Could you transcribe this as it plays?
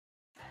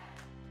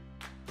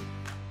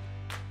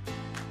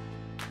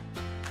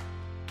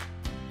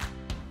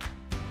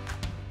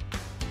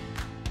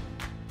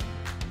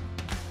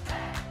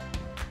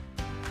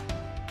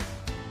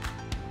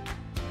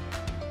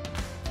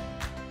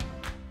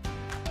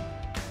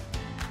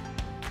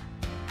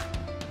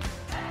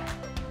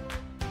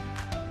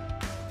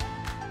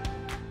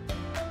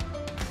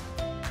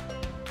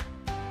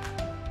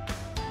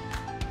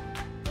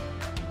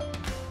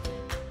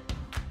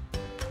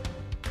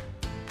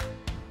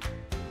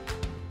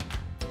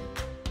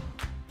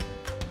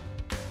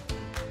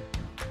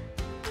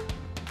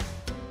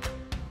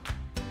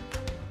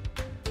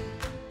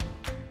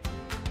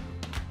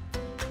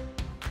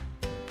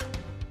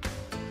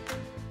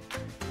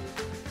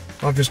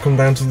I've just come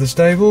down to the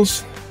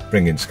stables,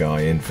 bringing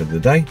Sky in for the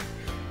day,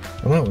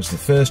 and that was the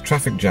first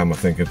traffic jam I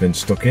think I've been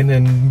stuck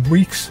in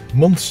weeks,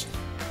 months.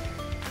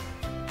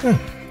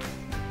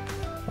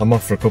 I'm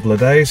off for a couple of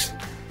days,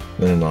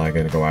 Lynn and I are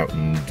going to go out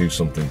and do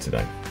something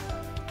today.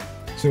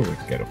 See what we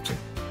can get up to.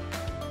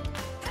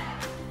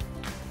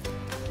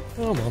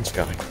 Come on,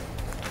 Sky.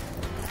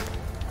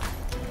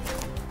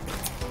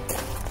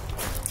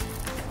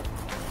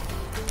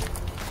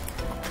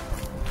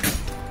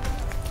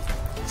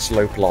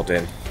 Slow plod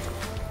in.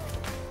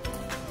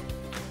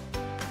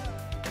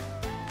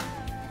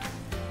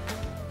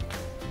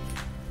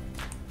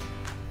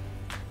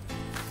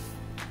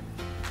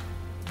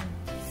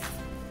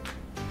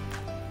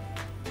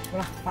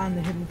 We'll have to find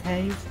the hidden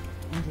cave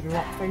under the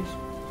rock face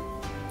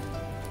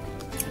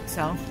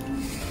itself.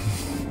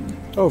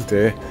 Oh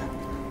dear.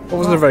 That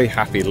wasn't a very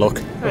happy look.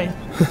 Right.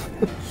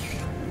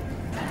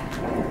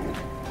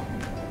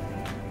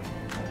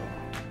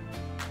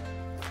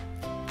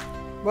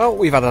 Well,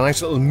 we've had a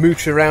nice little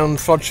mooch around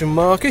Frodsham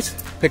Market,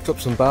 picked up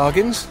some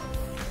bargains,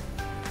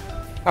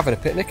 having a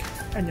picnic,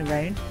 In the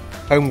rain.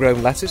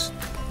 homegrown lettuce,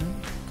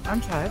 I'm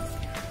tired.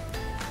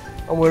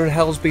 and we're in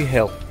Helsby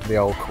Hill, the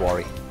old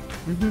quarry.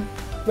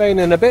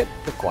 Raining a bit,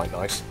 but quite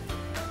nice.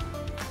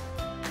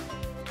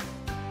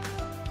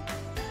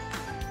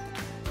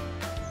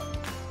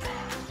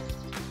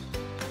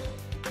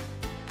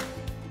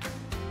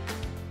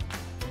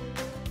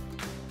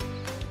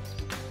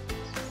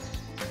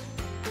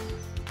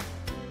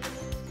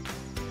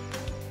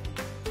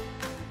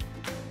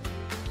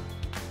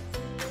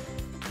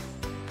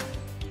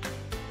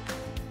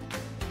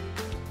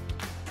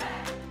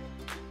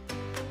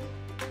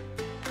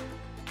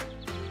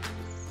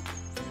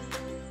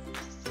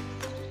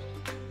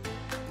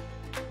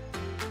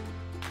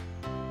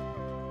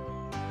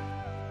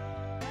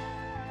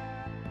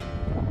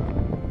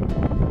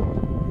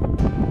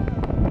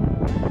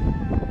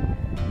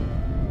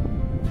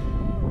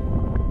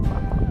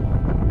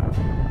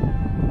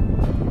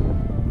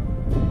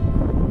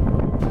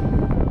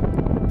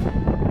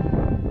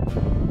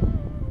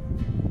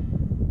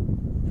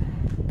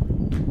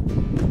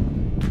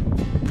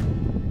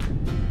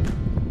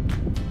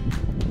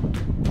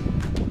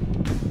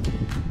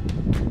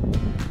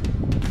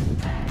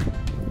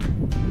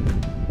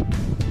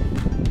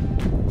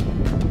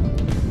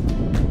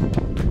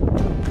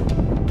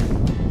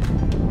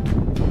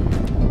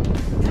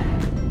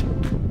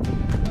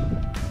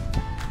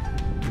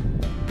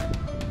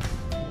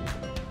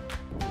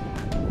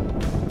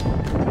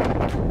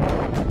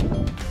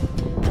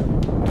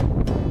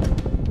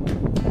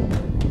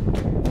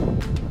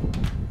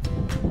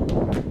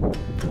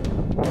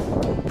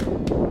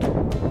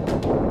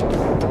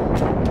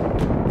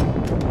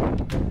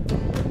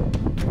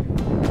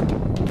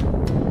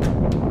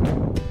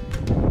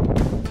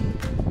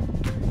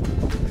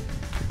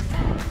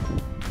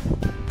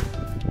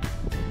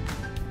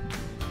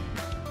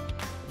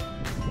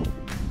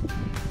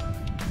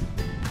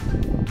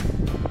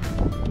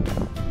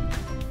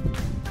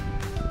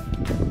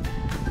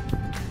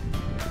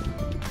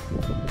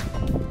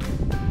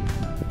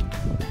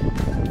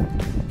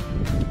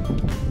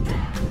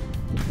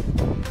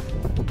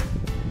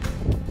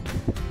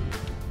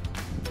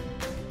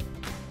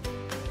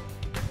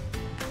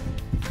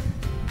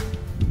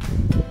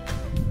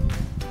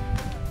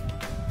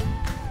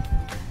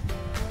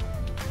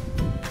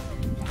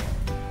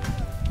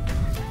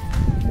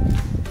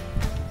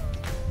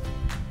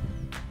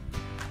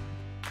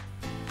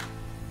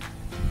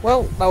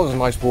 Well, that was a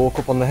nice walk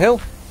up on the hill.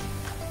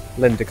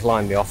 Lynn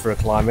declined the offer of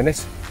climbing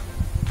it.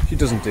 She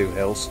doesn't do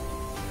hills.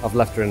 I've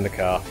left her in the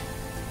car,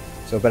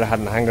 so I better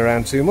hadn't hang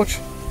around too much.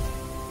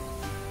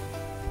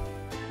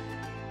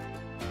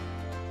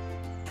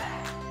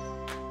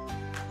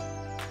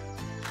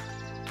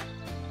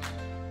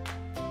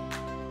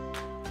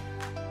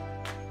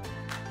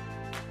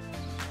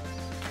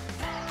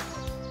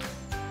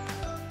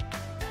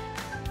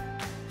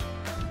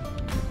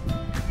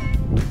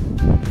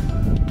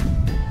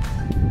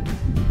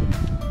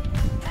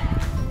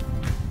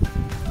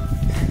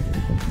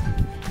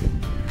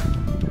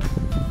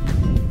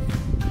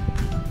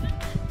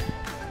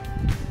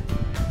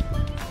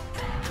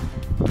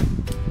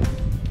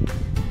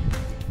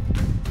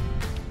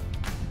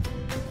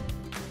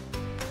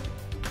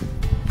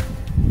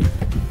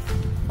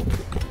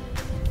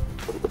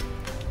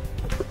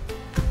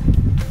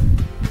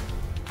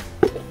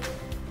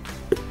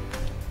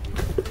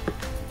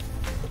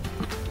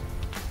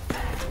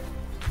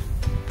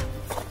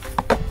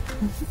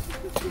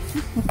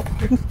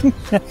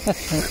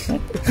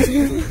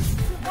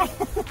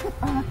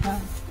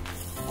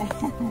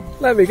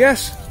 Let me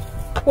guess.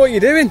 What are you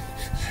doing?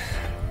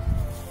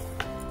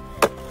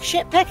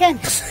 Shit picking.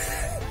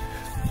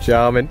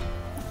 Charming.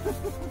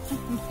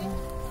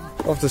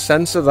 Off the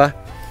sensor there.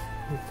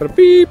 Got a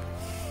beep.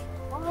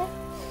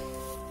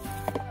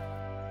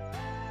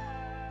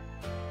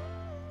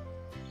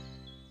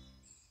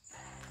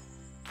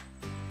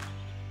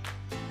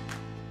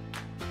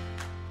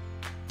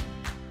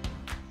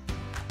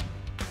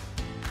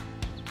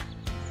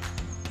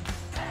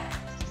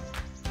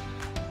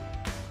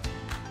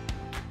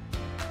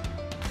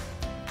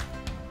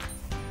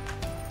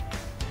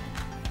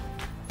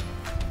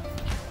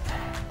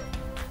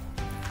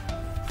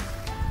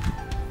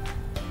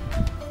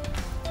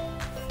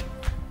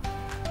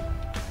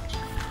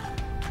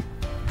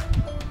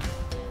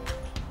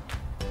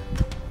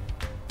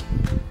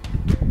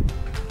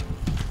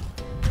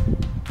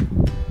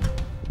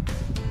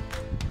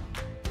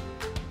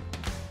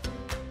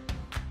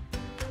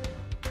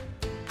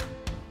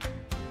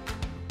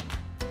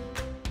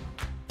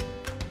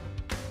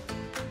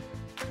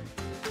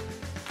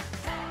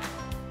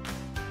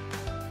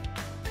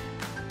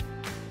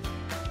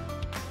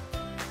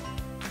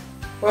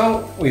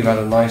 Well, we've had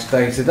a nice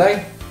day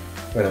today.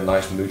 We had a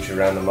nice mooch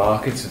around the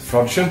markets of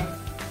Frodsham.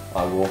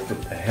 I walked up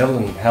the hill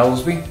in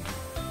Helsby.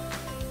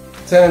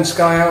 Turned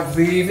Sky out for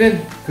the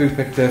evening. Pooh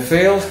picked her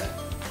field.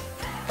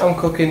 I'm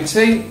cooking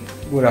tea.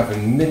 We're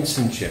having mince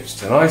and chips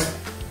tonight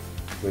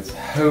with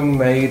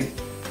homemade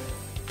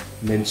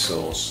mint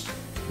sauce.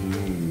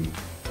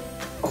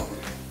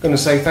 Going to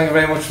say thank you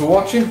very much for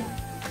watching.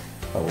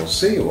 I will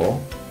see you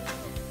all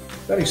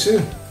very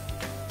soon.